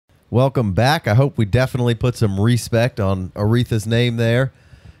welcome back. I hope we definitely put some respect on Aretha's name there.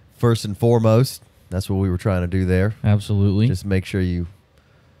 First and foremost, that's what we were trying to do there. Absolutely. Just make sure you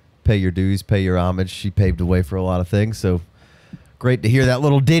pay your dues, pay your homage. She paved the way for a lot of things. So great to hear that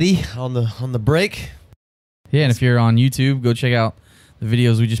little ditty on the break. Yeah, and if you're on YouTube, go check out the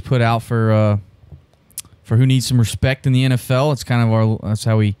videos we just put out for who needs some respect in the NFL. It's kind of that's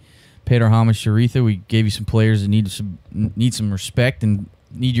how we paid our homage to Aretha. We gave you some players that need some respect and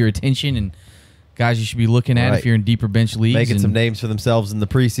need your attention, and guys you should be looking at if you're in deeper bench leagues. Making some names for themselves in the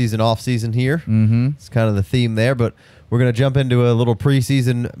preseason, off-season here. Mm-hmm. It's kind of the theme there, but we're going to jump into a little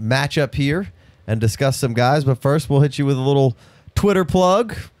preseason matchup here and discuss some guys. But first, we'll hit you with a little Twitter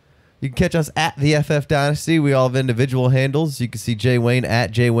plug. You can catch us at the FF Dynasty. We all have individual handles. You can see Jay Wayne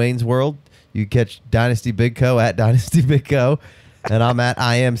at Jay Wayne's World. You can catch Dynasty Big Co at Dynasty Big Co. And I'm at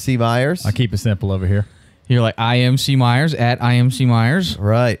IMC Myers. I keep it simple over here. You're like IMC Myers at IMC Myers.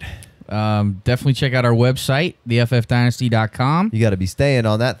 Right. Definitely check out our website, theFFDynasty.com. You got to be staying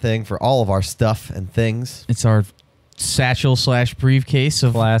on that thing for all of our stuff and things. It's our satchel/briefcase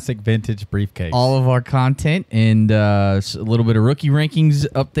of classic vintage briefcase. All of our content, and a little bit of rookie rankings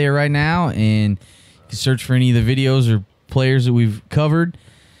up there right now. And you can search for any of the videos or players that we've covered.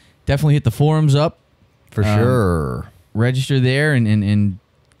 Definitely hit the forums up. For sure. Register there and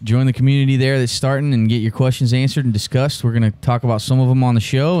join the community there that's starting and get your questions answered and discussed. We're going to talk about some of them on the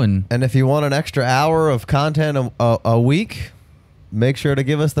show. And if you want an extra hour of content a week, make sure to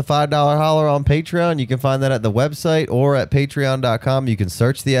give us the $5 holler on Patreon. You can find that at the website or at patreon.com. You can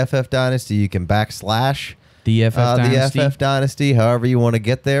search the FF Dynasty. You can / the FF Dynasty, however you want to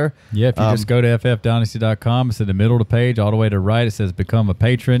get there. Yeah, if you just go to ffdynasty.com, it's in the middle of the page, all the way to the right. It says become a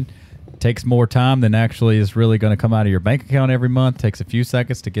patron. It takes more time than actually is really going to come out of your bank account every month. It takes a few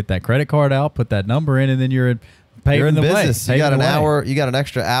seconds to get that credit card out, put that number in, and then you're in the business. You got an hour. You got an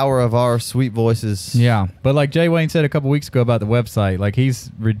extra hour of our sweet voices. Yeah, but like Jay Wayne said a couple weeks ago about the website, like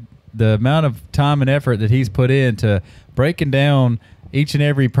the amount of time and effort that he's put into breaking down each and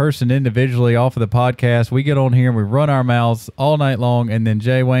every person individually off of the podcast. We get on here and we run our mouths all night long, and then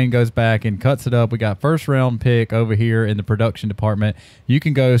Jay Wayne goes back and cuts it up. We got first round pick over here in the production department. You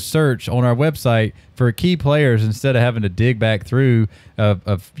can go search on our website for key players instead of having to dig back through a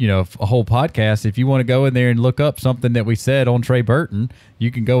whole podcast. If you want to go in there and look up something that we said on Trey Burton,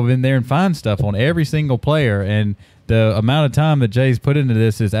 you can go in there and find stuff on every single player. And the amount of time that Jay's put into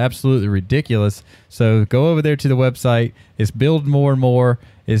this is absolutely ridiculous. So go over there to the website. It's built more and more.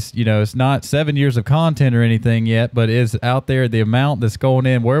 It's not 7 years of content or anything yet, but it's out there. The amount that's going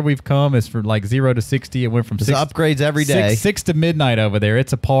in, where we've come is from like 0 to 60. It went from upgrades every day. 6 to midnight over there.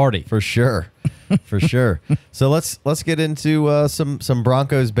 It's a party for sure, for sure. So let's get into some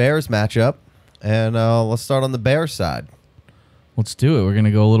Broncos Bears matchup, and let's start on the Bears side. Let's do it. We're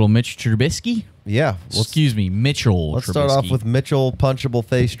gonna go a little Mitch Trubisky. Yeah. Mitchell. Let's start off with Mitchell Punchable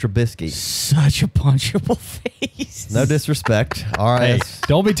Face Trubisky. Such a punchable face. No disrespect. All right. Hey,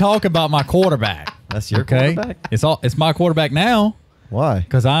 don't be talking about my quarterback. That's your quarterback? It's my quarterback now. Why?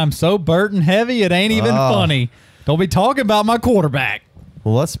 Because I'm so Burton heavy, it ain't even funny. Don't be talking about my quarterback.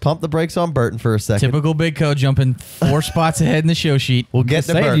 Well, let's pump the brakes on Burton for a second. Typical Big Co jumping 4 spots ahead in the show sheet. We'll get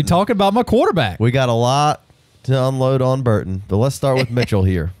to Burton. You talking about my quarterback. We got a lot to unload on Burton, but let's start with Mitchell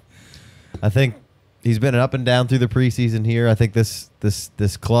here. I think he's been up and down through the preseason here. I think this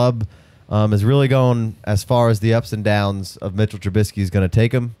club is really going as far as the ups and downs of Mitchell Trubisky is going to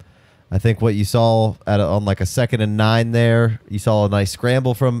take him. I think what you saw on like a 2nd and 9 there, you saw a nice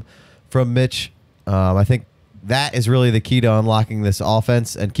scramble from Mitch. I think that is really the key to unlocking this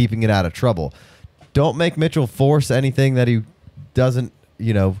offense and keeping it out of trouble. Don't make Mitchell force anything that he doesn't,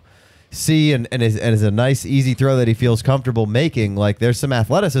 see and is a nice easy throw that he feels comfortable making. Like, there's some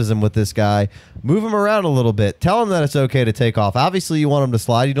athleticism with this guy. Move him around a little bit. Tell him that it's okay to take off. Obviously you want him to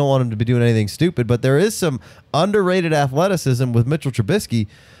slide. You don't want him to be doing anything stupid, but there is some underrated athleticism with Mitchell Trubisky.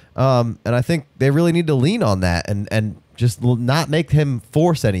 And I think they really need to lean on that and just not make him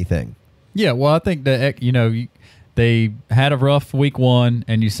force anything. Yeah. Well, I think that, they had a rough week 1,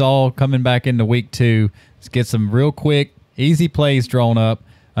 and you saw coming back into week 2, get some real quick, easy plays drawn up.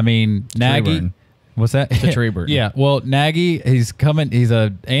 I mean, Nagy, what's that? It's a Trey Burton. Yeah, well, Nagy, he's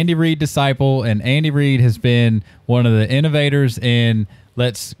a Andy Reid disciple, and Andy Reid has been one of the innovators in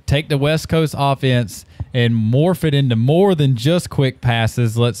let's take the West Coast offense and morph it into more than just quick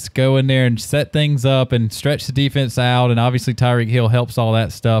passes. Let's go in there and set things up and stretch the defense out, and obviously Tyreek Hill helps all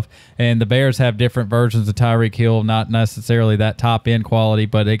that stuff. And the Bears have different versions of Tyreek Hill, not necessarily that top-end quality,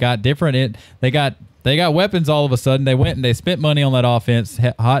 but they got different. They got They got weapons all of a sudden. They went and they spent money on that offense,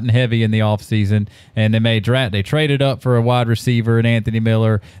 hot and heavy in the offseason, and they traded up for a wide receiver and Anthony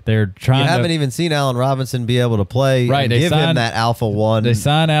Miller. They're trying. You haven't even seen Allen Robinson be able to play. Right, and they give him that alpha one. They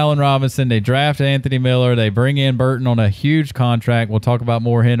sign Allen Robinson. They draft Anthony Miller. They bring in Burton on a huge contract. We'll talk about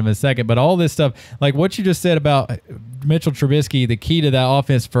more in a second. But all this stuff, like what you just said about Mitchell Trubisky, the key to that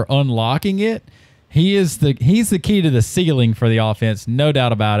offense for unlocking it. He's the key to the ceiling for the offense, no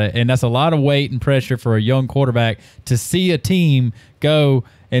doubt about it. And that's a lot of weight and pressure for a young quarterback to see a team go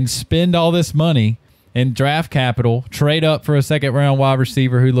and spend all this money in draft capital, trade up for a second-round wide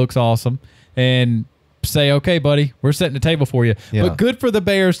receiver who looks awesome, and say, okay, buddy, we're setting the table for you. Yeah. But good for the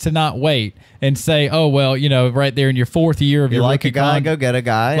Bears to not wait and say, oh, well, right there in your fourth year of your like rookie a guy, go get a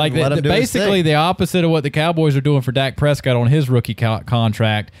guy. like and let him do his basically thing. the opposite of what the Cowboys are doing for Dak Prescott on his rookie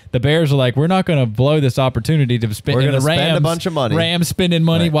contract. The Bears are like, we're not going to blow this opportunity to spend. We're going to the spend a bunch of money. Rams spending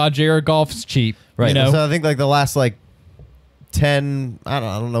money Right. while Jared Goff's cheap. Right. You know? So I think like the last 10, I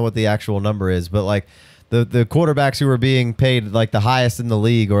don't know what the actual number is, but like the quarterbacks who were being paid like the highest in the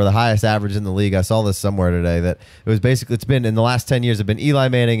league or the highest average in the league. I saw this somewhere today that it was basically, it's been in the last 10 years, have been Eli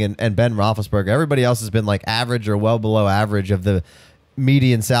Manning and Ben Roethlisberger. Everybody else has been like average or well below average of the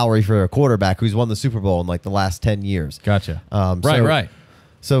median salary for a quarterback who's won the Super Bowl in like the last 10 years. Gotcha. Right.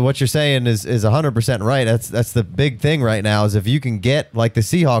 So what you're saying is 100% right. That's the big thing right now is if you can get like the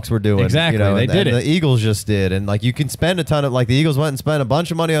Seahawks were doing. Exactly. They and did it. The Eagles just did. And like you can spend a ton of, like the Eagles went and spent a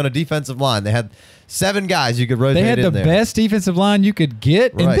bunch of money on a defensive line. They had 7 guys you could rotate They had in the there. best defensive line you could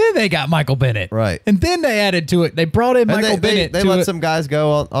get, and Right. then they got Michael Bennett. Right. And then they added to it. They brought in And Michael Bennett. They to let it. some guys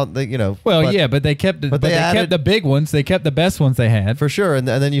go on the, Well, yeah, but they kept but they added- kept the big ones. They kept the best ones they had. for sure. And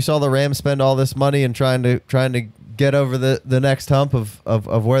then you saw the Rams spend all this money and trying to get over the next hump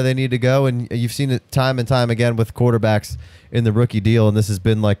of where they need to go. And you've seen it time and time again with quarterbacks in the rookie deal. And this has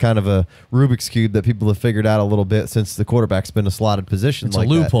been like kind of a Rubik's Cube that people have figured out a little bit since the quarterback's been a slotted position. It's like a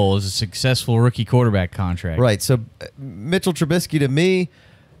loophole. It's a successful rookie quarterback contract. Right. So Mitchell Trubisky, to me,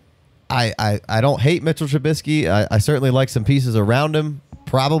 I don't hate Mitchell Trubisky. I certainly like some pieces around him.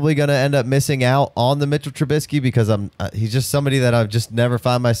 Probably going to end up missing out on the Mitchell Trubisky because he's just somebody that I've just never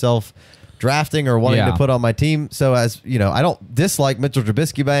find myself drafting or wanting to put on my team. So as you know, I don't dislike Mitchell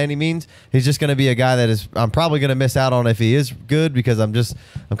Trubisky by any means. He's just going to be a guy that I'm probably going to miss out on if he is good because I'm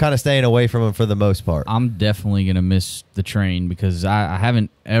kind of staying away from him for the most part. I'm definitely going to miss the train because I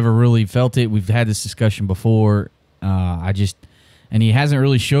haven't ever really felt it. We've had this discussion before. And he hasn't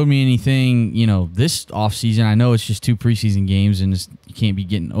really showed me anything, this offseason. I know it's just 2 preseason games and you can't be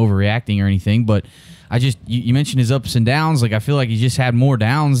getting overreacting or anything, but you mentioned his ups and downs. Like I feel like he just had more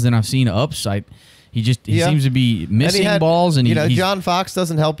downs than I've seen ups. He seems to be missing balls, and John Fox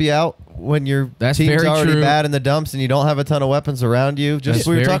doesn't help you out when your team's already bad in the dumps and you don't have a ton of weapons around you. Just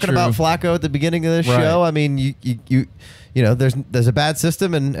we were talking about Flacco at the beginning of this show. I mean, there's a bad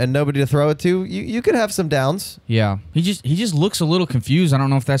system and nobody to throw it to. You could have some downs. Yeah, he just looks a little confused. I don't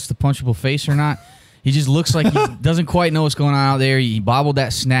know if that's the punchable face or not. He just looks like he doesn't quite know what's going on out there. He bobbled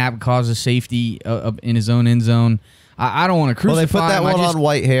that snap, caused a safety in his own end zone. I don't want to crucify him. Well, they put that one on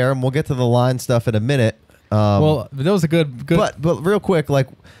white hair, and we'll get to the line stuff in a minute. Well, that was a good. But real quick, like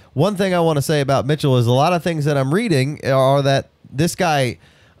one thing I want to say about Mitchell is a lot of things that I'm reading are that this guy,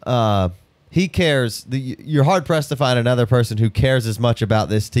 he cares. You're hard pressed to find another person who cares as much about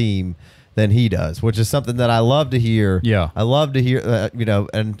this team than he does, which is something that I love to hear. Yeah, I love to hear.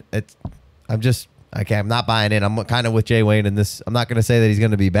 And I'm not buying in. I'm kind of with Jay Wayne in this. I'm not going to say that he's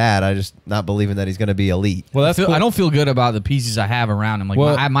going to be bad. I just not believing that he's going to be elite. Well, that's cool. I don't feel good about the pieces I have around him.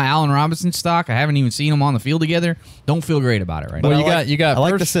 Like my Allen Robinson stock, I haven't even seen him on the field together. Don't feel great about it right now. Well, you got. I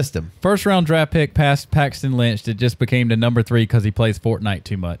like the system. First round draft pick past Paxton Lynch that just became the number 3 because he plays Fortnite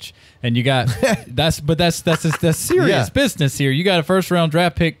too much. And you got that's serious business here. You got a first round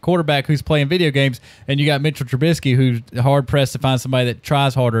draft pick quarterback who's playing video games, and you got Mitchell Trubisky who's hard pressed to find somebody that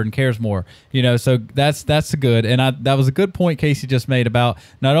tries harder and cares more. So that's good. And that was a good point Casey just made about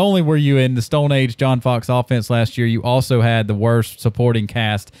not only were you in the Stone Age John Fox offense last year, you also had the worst supporting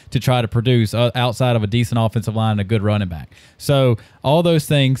cast to try to produce outside of a decent offensive line and a good running back. So all those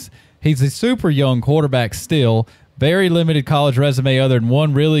things, he's a super young quarterback still. Very limited college resume other than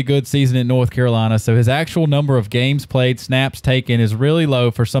one really good season at North Carolina. So his actual number of games played, snaps taken is really low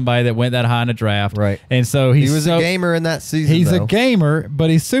for somebody that went that high in a draft. Right. And so he was a gamer in that season. He's a gamer,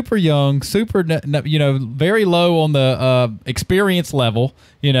 but he's super young, very low on the experience level.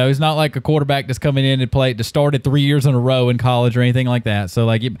 He's not like a quarterback that's coming in and started 3 years in a row in college or anything like that. So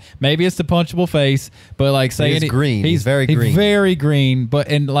maybe it's the punchable face, but like saying he's green. He's very green. But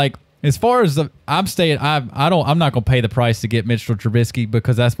As far as I'm not going to pay the price to get Mitchell Trubisky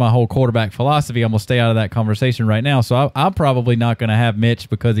because that's my whole quarterback philosophy. I'm going to stay out of that conversation right now. So I'm probably not going to have Mitch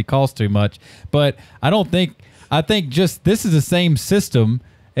because he costs too much. But I think just this is the same system,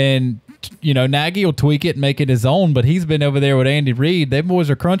 and Nagy will tweak it and make it his own. But he's been over there with Andy Reid. Them boys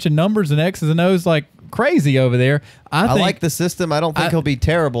are crunching numbers and X's and O's like crazy over there. I like the system. I don't think he'll be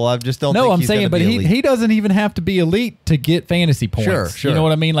terrible. I just don't. No, think I'm he's saying, but he doesn't even have to be elite to get fantasy points. Sure. You know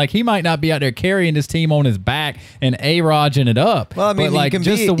what I mean? Like he might not be out there carrying this team on his back and A-Rodging it up. Well, I mean, but like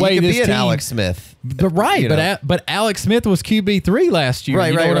just the way this team, team, Alex Smith. But but Alex Smith was QB3 last year.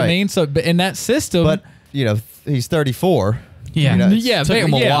 You know what I mean? So in that system, but he's 34. Yeah,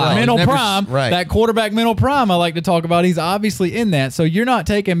 mental prime. Right. That quarterback mental prime I like to talk about. He's obviously in that. So you're not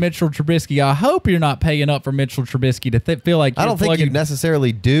taking Mitchell Trubisky. I hope you're not paying up for Mitchell Trubisky to feel like I don't think you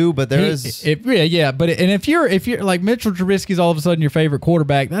necessarily do, but there is. But if you're like Mitchell Trubisky's all of a sudden your favorite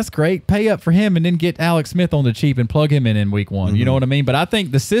quarterback, that's great. Pay up for him and then get Alex Smith on the cheap and plug him in week one. Mm-hmm. You know what I mean? But I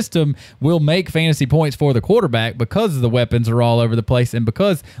think the system will make fantasy points for the quarterback because the weapons are all over the place and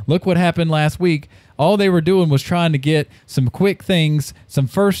because look what happened last week. All they were doing was trying to get some quick things, some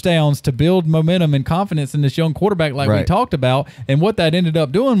first downs to build momentum and confidence in this young quarterback like we talked about. And what that ended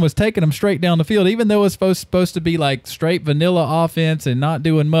up doing was taking them straight down the field. Even though it was supposed to be like straight vanilla offense and not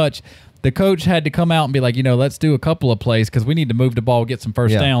doing much, the coach had to come out and be like, let's do a couple of plays because we need to move the ball, get some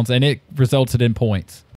first downs, and it resulted in points.